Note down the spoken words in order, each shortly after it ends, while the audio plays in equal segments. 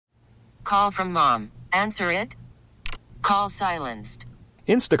call from mom. Answer it. Call silenced.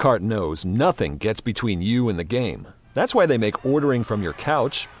 Instacart knows nothing gets between you and the game. That's why they make ordering from your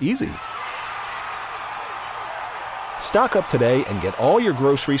couch easy. Stock up today and get all your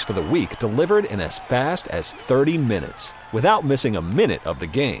groceries for the week delivered in as fast as 30 minutes without missing a minute of the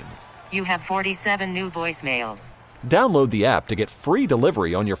game. You have 47 new voicemails. Download the app to get free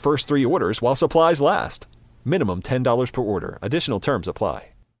delivery on your first 3 orders while supplies last. Minimum $10 per order. Additional terms apply.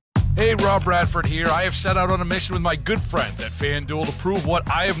 Hey, Rob Bradford here. I have set out on a mission with my good friends at FanDuel to prove what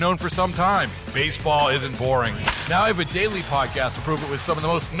I have known for some time. Baseball isn't boring. Now I have a daily podcast to prove it with some of the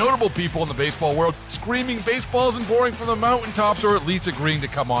most notable people in the baseball world, screaming baseball isn't boring from the mountaintops, or at least agreeing to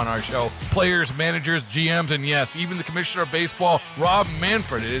come on our show. Players, managers, GMs, and yes, even the commissioner of baseball, Rob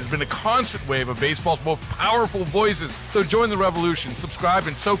Manfred. It has been a constant wave of baseball's most powerful voices. So join the revolution. Subscribe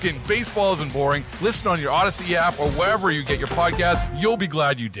and soak in Baseball Isn't Boring. Listen on your Odyssey app or wherever you get your podcasts. You'll be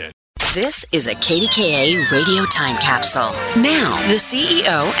glad you did. This is a KDKA radio time capsule. Now, the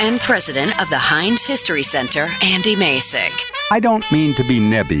CEO and president of the Heinz History Center, Andy Masek. I don't mean to be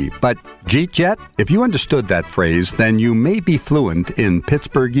nebby, but Jeet Jet? If you understood that phrase, then you may be fluent in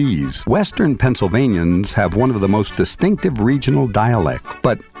Pittsburghese. Western Pennsylvanians have one of the most distinctive regional dialects.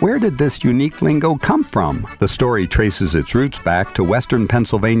 But where did this unique lingo come from? The story traces its roots back to Western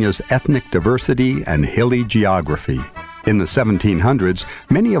Pennsylvania's ethnic diversity and hilly geography. In the 1700s,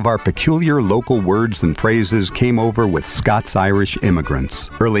 many of our peculiar local words and phrases came over with Scots-Irish immigrants.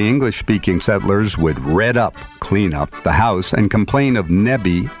 Early English-speaking settlers would red up, clean up the house, and complain of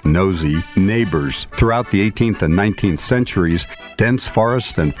nebby, nosy neighbors. Throughout the 18th and 19th centuries, dense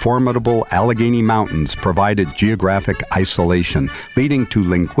forests and formidable Allegheny Mountains provided geographic isolation, leading to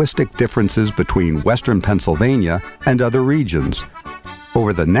linguistic differences between Western Pennsylvania and other regions.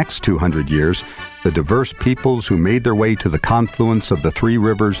 Over the next 200 years, the diverse peoples who made their way to the confluence of the three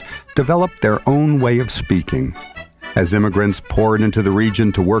rivers developed their own way of speaking. As immigrants poured into the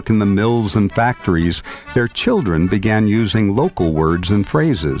region to work in the mills and factories, their children began using local words and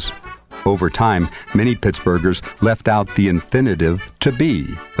phrases. Over time, many Pittsburghers left out the infinitive to be.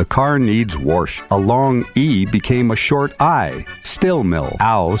 The car needs wash. A long E became a short I. Still mill.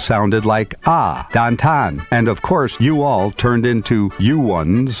 Ow sounded like ah. Dantan. And of course, you all turned into you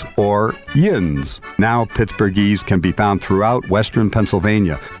ones or yins. Now Pittsburghese can be found throughout Western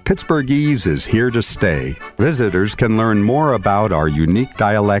Pennsylvania. Pittsburghese is here to stay. Visitors can learn more about our unique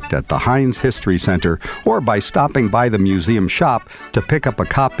dialect at the Heinz History Center or by stopping by the museum shop to pick up a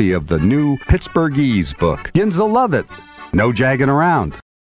copy of the new Pittsburghese book. Yins will love it. No jagging around.